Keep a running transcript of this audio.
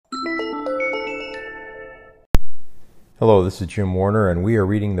Hello, this is Jim Warner, and we are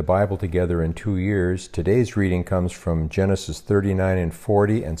reading the Bible together in 2 years. Today's reading comes from Genesis 39 and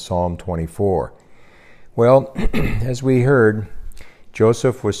 40 and Psalm 24. Well, as we heard,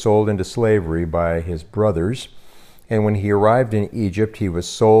 Joseph was sold into slavery by his brothers, and when he arrived in Egypt, he was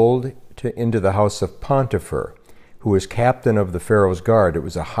sold into the house of Potiphar, who was captain of the Pharaoh's guard. It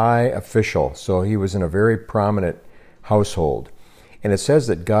was a high official, so he was in a very prominent household. And it says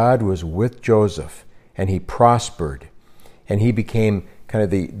that God was with Joseph, and he prospered. And he became kind of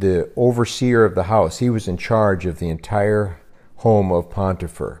the overseer of the house. He was in charge of the entire home of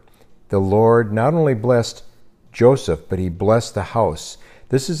Potiphar. The Lord not only blessed Joseph, but he blessed the house.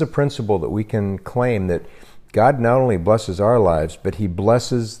 This is a principle that we can claim, that God not only blesses our lives, but he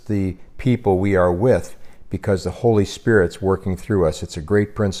blesses the people we are with because the Holy Spirit's working through us. It's a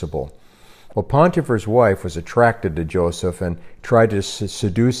great principle. Well, Potiphar's wife was attracted to Joseph and tried to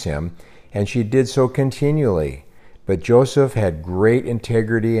seduce him, and she did so continually. But Joseph had great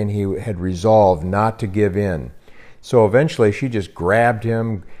integrity, and he had resolved not to give in. So eventually she just grabbed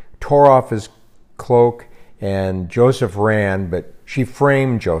him, tore off his cloak, and Joseph ran, but she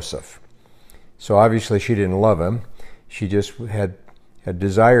framed Joseph. So obviously she didn't love him. She just had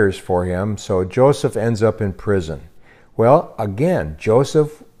desires for him. So Joseph ends up in prison. Well, again, the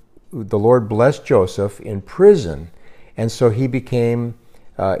Lord blessed Joseph in prison, and so he became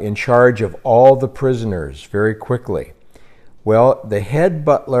in charge of all the prisoners very quickly. Well, the head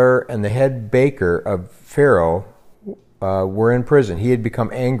butler and the head baker of Pharaoh were in prison. He had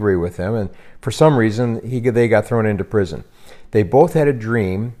become angry with them, and for some reason they got thrown into prison. They both had a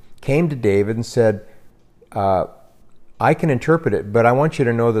dream, came to David and said, I can interpret it, but I want you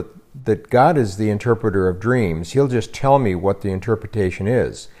to know that God is the interpreter of dreams. He'll just tell me what the interpretation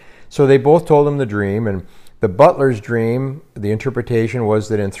is. So they both told him the dream, and the butler's dream, the interpretation was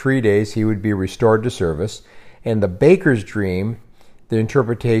that in 3 days he would be restored to service. And the baker's dream, the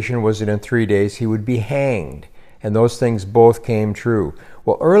interpretation was that in 3 days he would be hanged. And those things both came true.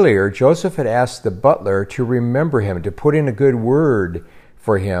 Well, earlier, Joseph had asked the butler to remember him, to put in a good word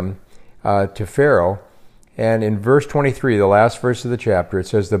for him to Pharaoh. And in verse 23, the last verse of the chapter, it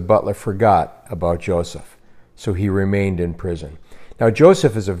says the butler forgot about Joseph. So he remained in prison. Now,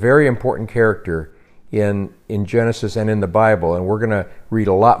 Joseph is a very important character in Genesis and in the Bible, and we're going to read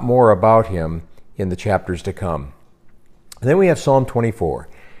a lot more about him in the chapters to come. And then we have Psalm 24,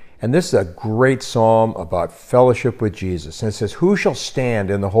 and this is a great psalm about fellowship with Jesus. And it says, "Who shall stand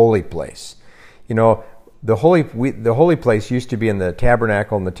in the holy place?" You know, the holy place used to be in the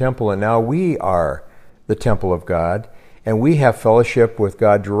tabernacle and the temple, and now we are the temple of God, and we have fellowship with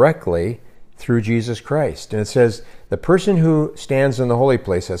God directly through Jesus Christ. And it says, the person who stands in the holy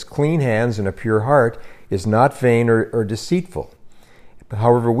place has clean hands and a pure heart, is not vain or deceitful.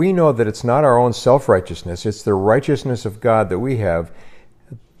 However, we know that it's not our own self-righteousness, it's the righteousness of God that we have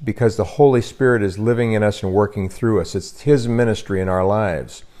because the Holy Spirit is living in us and working through us. It's His ministry in our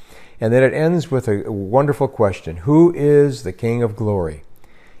lives. And then it ends with a wonderful question: who is the King of glory?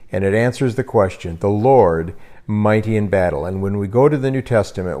 And it answers the question, the Lord, mighty in battle. And when we go to the New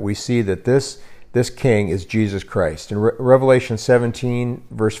Testament, we see that this king is Jesus Christ. In Revelation 17,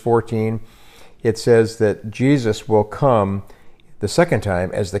 verse 14, it says that Jesus will come the second time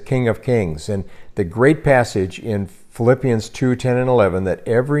as the King of Kings. And the great passage in Philippians 2, 10 and 11, that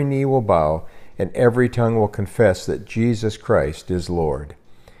every knee will bow and every tongue will confess that Jesus Christ is Lord.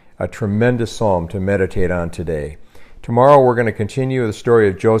 A tremendous psalm to meditate on today. Tomorrow we're going to continue the story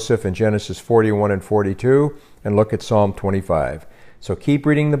of Joseph in Genesis 41 and 42 and look at Psalm 25. So keep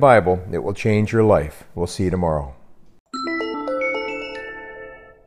reading the Bible. It will change your life. We'll see you tomorrow.